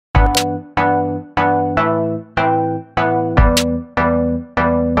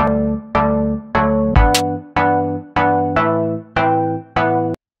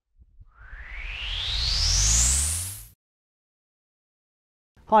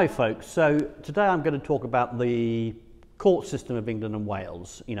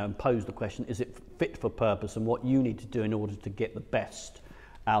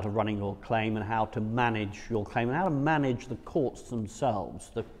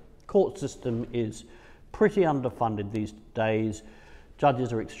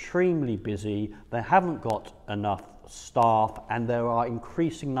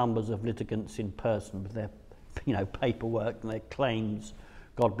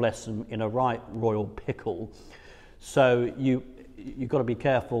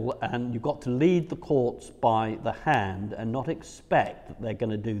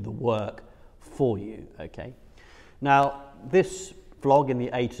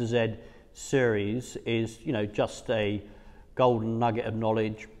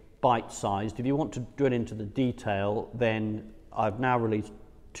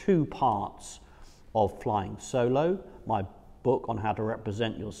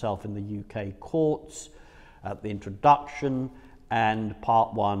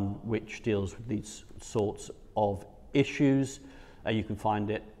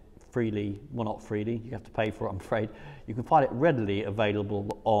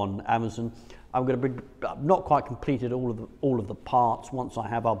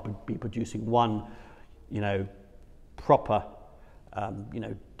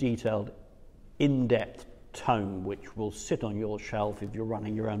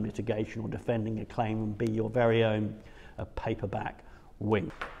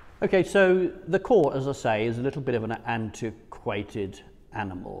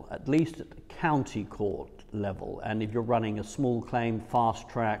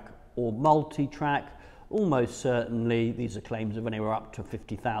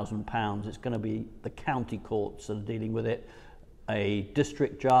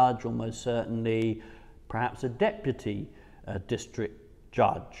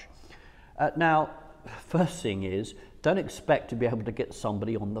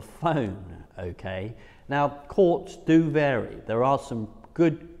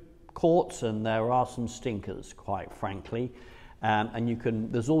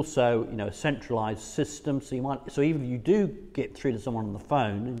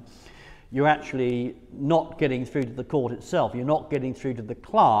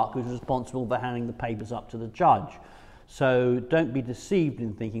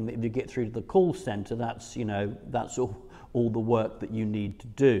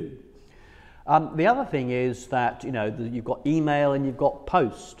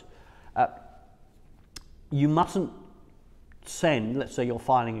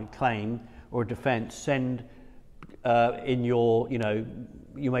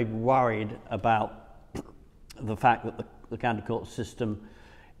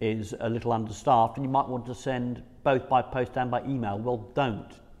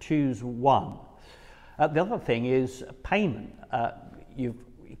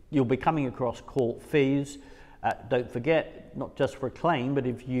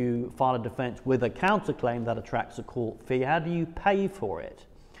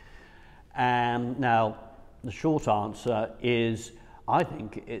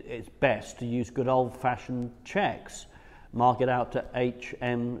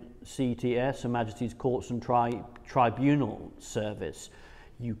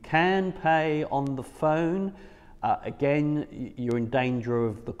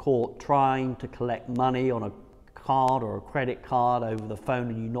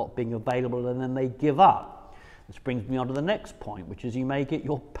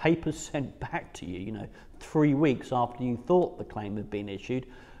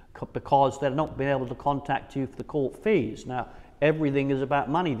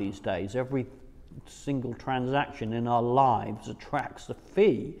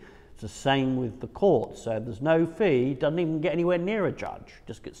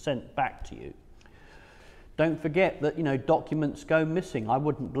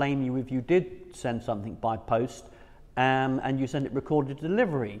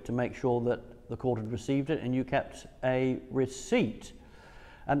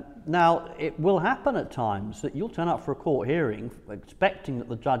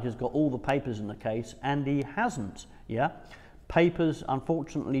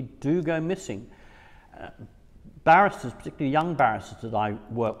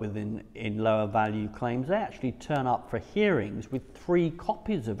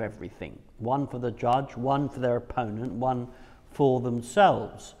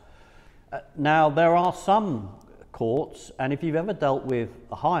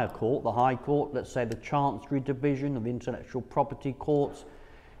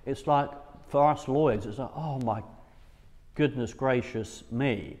goodness gracious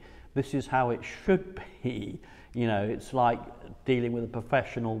me, this is how it should be. You know, it's like dealing with a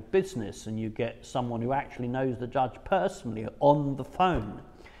professional business and you get someone who actually knows the judge personally on the phone,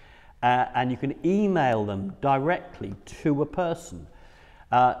 and you can email them directly to a person.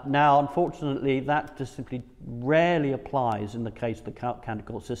 Now, unfortunately, that just simply rarely applies in the case of the county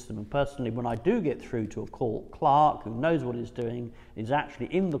court system. And personally, when I do get through to a court clerk who knows what he's doing, is actually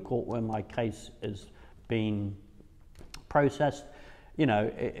in the court where my case is being processed, you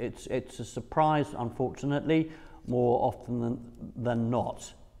know, it's a surprise, unfortunately, more often than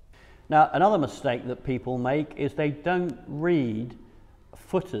not. Now, another mistake that people make is they don't read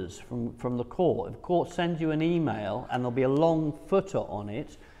footers from the court. If the court sends you an email and there'll be a long footer on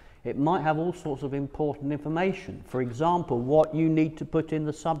it, it might have all sorts of important information. For example, what you need to put in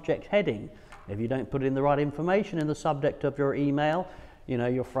the subject heading. If you don't put in the right information in the subject of your email, you know,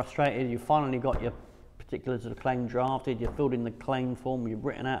 you're frustrated, you finally got your particulars of the claim drafted, you've filled in the claim form, you've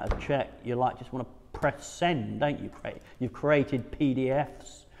written out a check, you just want to press send, don't you? You've created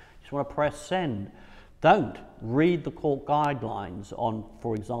PDFs, you just want to press send. Don't read the court guidelines on,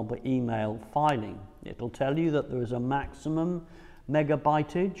 for example, email filing. It'll tell you that there is a maximum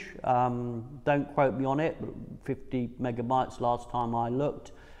megabyteage. Don't quote me on it, but 50 megabytes last time I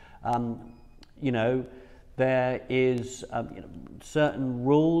looked. You know, there is certain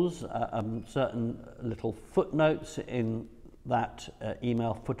rules, certain little footnotes in that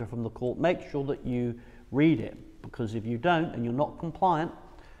email footer from the court. Make sure that you read it, because if you don't and you're not compliant,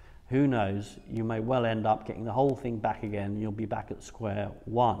 who knows, you may well end up getting the whole thing back again and you'll be back at square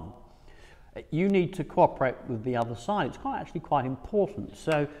one. You need to cooperate with the other side. It's actually quite important.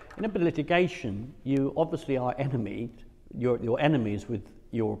 So in a bit of litigation, you obviously are you're enemies with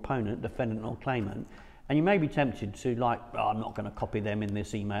your opponent, defendant or claimant, and you may be tempted to I'm not going to copy them in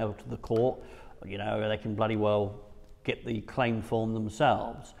this email to the court, you know, they can bloody well get the claim form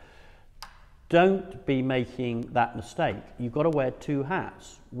themselves. Don't be making that mistake. You've got to wear two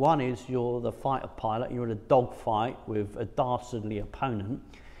hats. One is you're the fighter pilot, you're in a dogfight with a dastardly opponent.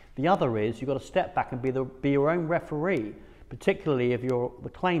 The other is you've got to step back and be your own referee, particularly if you're the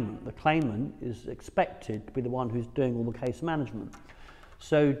claimant. The claimant is expected to be the one who's doing all the case management.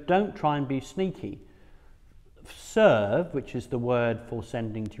 So don't try and be sneaky. Serve, which is the word for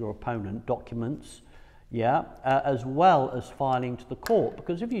sending to your opponent, documents, as well as filing to the court,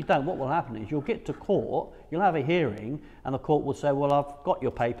 because if you don't, what will happen is you'll get to court, you'll have a hearing, and the court will say, well, I've got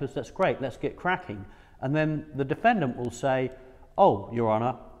your papers, that's great, let's get cracking. And then the defendant will say, oh, Your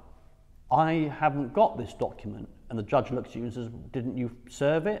Honour, I haven't got this document. And the judge looks at you and says, didn't you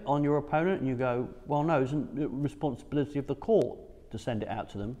serve it on your opponent? And you go, well, no, isn't it the responsibility of the court to send it out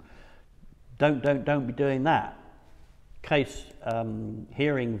to them? Don't be doing that. Case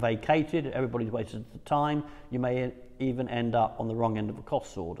hearing vacated, everybody's wasted the time, you may even end up on the wrong end of a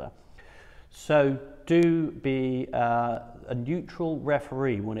costs order. So do be a neutral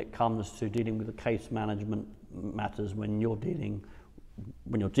referee when it comes to dealing with the case management matters when you're dealing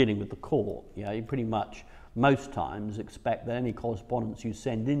with the court. You pretty much most times expect that any correspondence you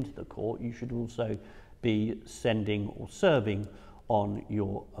send into the court, you should also be sending or serving on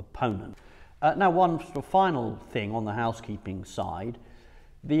your opponent. Now, one sort of final thing on the housekeeping side,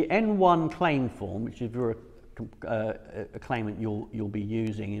 the N1 claim form, which if you're a claimant you'll be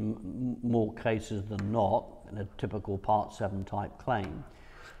using in more cases than not, in a typical Part 7 type claim,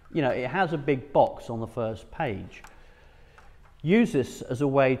 you know, it has a big box on the first page. Use this as a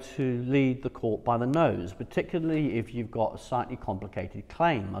way to lead the court by the nose, particularly if you've got a slightly complicated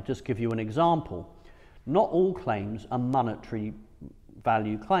claim. I'll just give you an example. Not all claims are monetary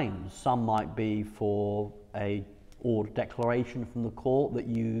value claims. Some might be for a order declaration from the court that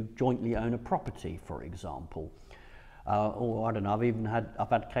you jointly own a property, for example. Or I don't know, I've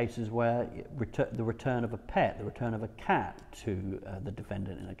had cases where the return of a pet, the return of a cat to the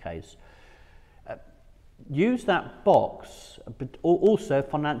defendant in a case. Use that box, but also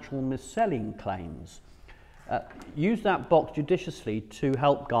financial mis-selling claims. Use that box judiciously to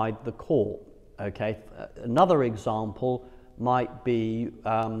help guide the court. Okay. Another example might be,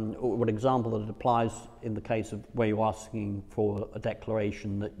 or an example that applies in the case of where you're asking for a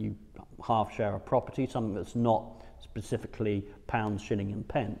declaration that you half share a property, something that's not specifically pounds, shilling and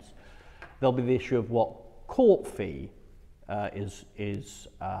pence. There'll be the issue of what court fee is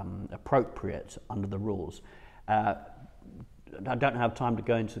appropriate under the rules. I don't have time to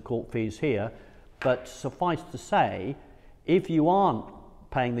go into the court fees here, but suffice to say, if you aren't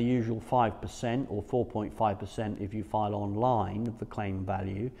paying the usual 5% or 4.5% if you file online of the claim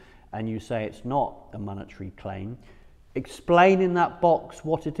value, and you say it's not a monetary claim, explain in that box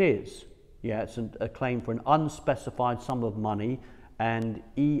what it is. Yeah, it's a claim for an unspecified sum of money, and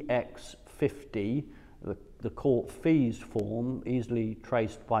EX50, the court fees form, easily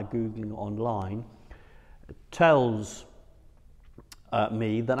traced by Googling online, tells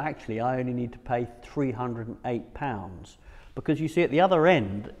me that actually I only need to pay £308. Because you see, at the other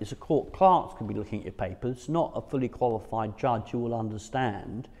end is a court clerk can be looking at your papers, not a fully qualified judge who will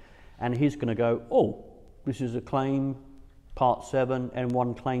understand, and he's going to go, oh, this is a claim, Part 7,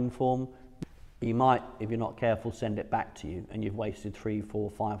 N1 claim form. He might, if you're not careful, send it back to you, and you've wasted 3, 4,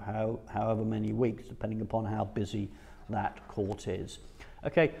 5, however many weeks, depending upon how busy that court is.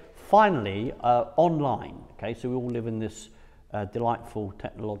 Okay, finally, online. Okay, so we all live in this delightful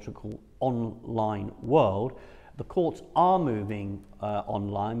technological online world. The courts are moving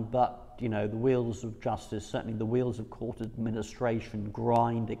online, but you know, the wheels of justice, certainly the wheels of court administration,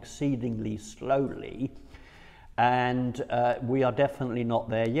 grind exceedingly slowly, and we are definitely not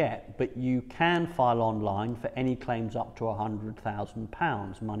there yet. But you can file online for any claims up to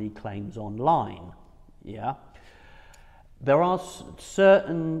 £100,000, money claims online. Yeah, there are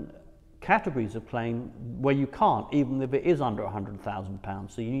certain categories of claim where you can't, even if it is under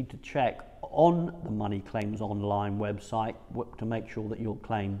 £100,000. So you need to check on the money claims online website to make sure that your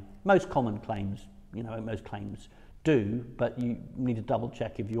claim, most common claims, you know, most claims do, but you need to double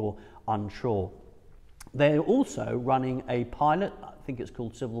check if you're unsure. They're also running a pilot, I think it's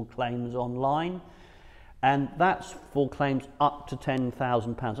called Civil Claims Online, and that's for claims up to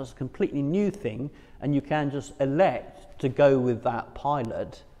 £10,000. That's a completely new thing, and you can just elect to go with that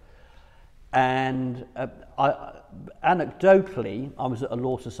pilot. And anecdotally, I was at a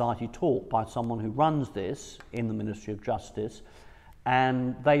Law Society talk by someone who runs this in the Ministry of Justice,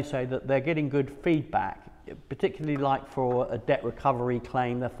 and they say that they're getting good feedback, particularly like for a debt recovery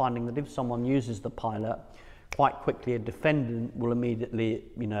claim. They're finding that if someone uses the pilot, quite quickly a defendant will immediately,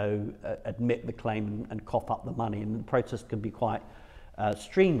 you know, admit the claim and cough up the money, and the process can be quite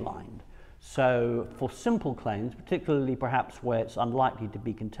streamlined. So for simple claims, particularly perhaps where it's unlikely to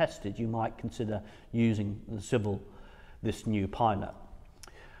be contested, you might consider using this new pilot.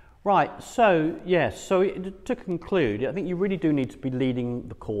 Right, so yes, to conclude, I think you really do need to be leading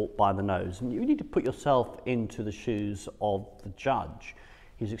the court by the nose, and you need to put yourself into the shoes of the judge.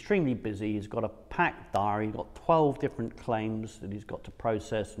 He's extremely busy, he's got a packed diary, he's got 12 different claims that he's got to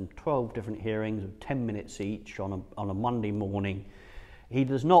process and 12 different hearings of 10 minutes each on a Monday morning. He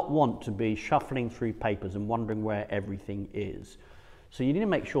does not want to be shuffling through papers and wondering where everything is. So you need to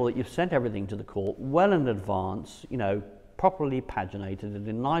make sure that you've sent everything to the court well in advance, you know, properly paginated and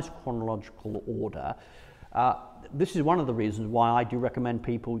in nice chronological order. This is one of the reasons why I do recommend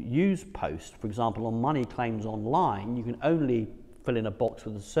people use post. For example, on money claims online, you can only fill in a box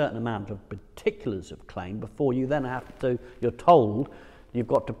with a certain amount of particulars of claim before you then have to, you're told, you've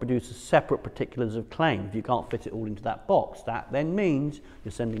got to produce a separate particulars of claim. If you can't fit it all into that box, that then means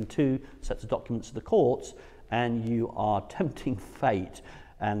you're sending 2 sets of documents to the courts, and you are tempting fate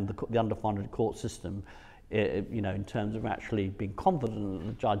and the underfunded court system, you know, in terms of actually being confident that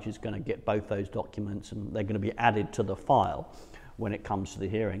the judge is going to get both those documents and they're going to be added to the file when it comes to the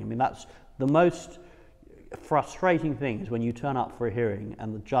hearing. I mean, that's the most frustrating thing, is when you turn up for a hearing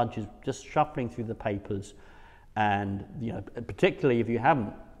and the judge is just shuffling through the papers. And you know, particularly if you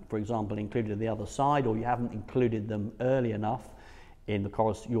haven't, for example, included the other side, or you haven't included them early enough in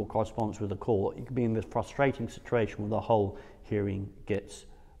your correspondence with the court, you can be in this frustrating situation where the whole hearing gets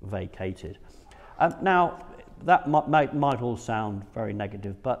vacated. Now, that might all sound very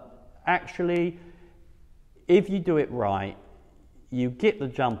negative, but actually, if you do it right, you get the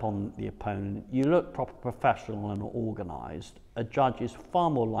jump on the opponent, you look proper professional and organised, a judge is far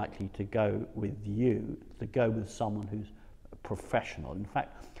more likely to go with you, to go with someone who's professional. In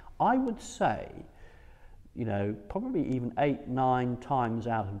fact, I would say, you know, probably even 8, 9 times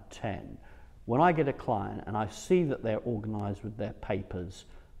out of 10, when I get a client and I see that they're organised with their papers,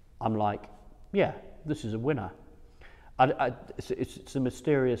 I'm like, yeah, this is a winner. It's a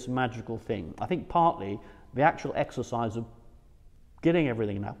mysterious, magical thing. I think partly the actual exercise of getting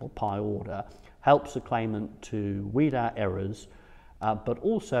everything in apple pie order helps the claimant to weed out errors, but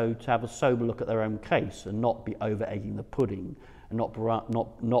also to have a sober look at their own case and not be over-egging the pudding and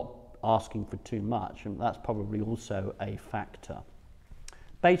not asking for too much, and that's probably also a factor.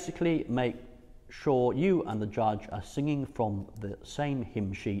 Basically, make sure you and the judge are singing from the same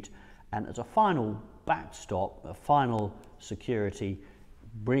hymn sheet, and as a final backstop, a final security,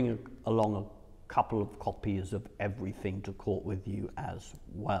 bring along a couple of copies of everything to court with you as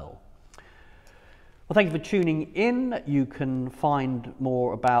well. Well, thank you for tuning in. You can find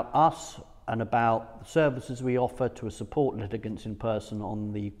more about us and about the services we offer to support litigants in person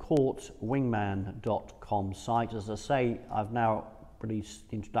on the courtwingman.com site. As I say, I've now released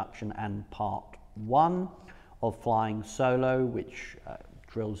the introduction and part 1 of Flying Solo, which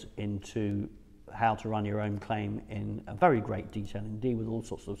drills into how to run your own claim in a very great detail indeed, with all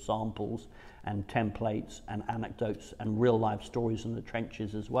sorts of samples and templates and anecdotes and real life stories in the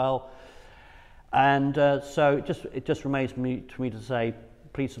trenches as well. And so it just remains for me to say,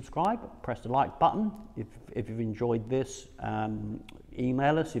 please subscribe, press the like button if you've enjoyed this.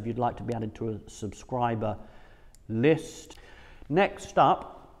 Email us if you'd like to be added to a subscriber list. Next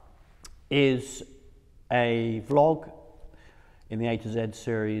up is a vlog in the A to Z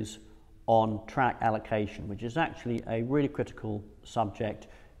series on track allocation, which is actually a really critical subject.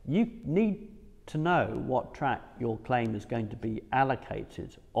 You need to know what track your claim is going to be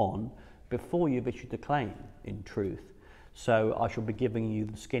allocated on before you've issued the claim, in truth. So I shall be giving you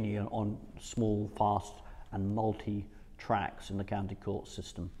the skinny on small, fast and multi-tracks in the county court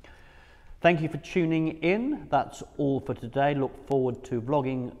system. Thank you for tuning in. That's all for today. Look forward to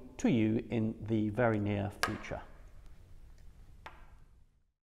vlogging to you in the very near future.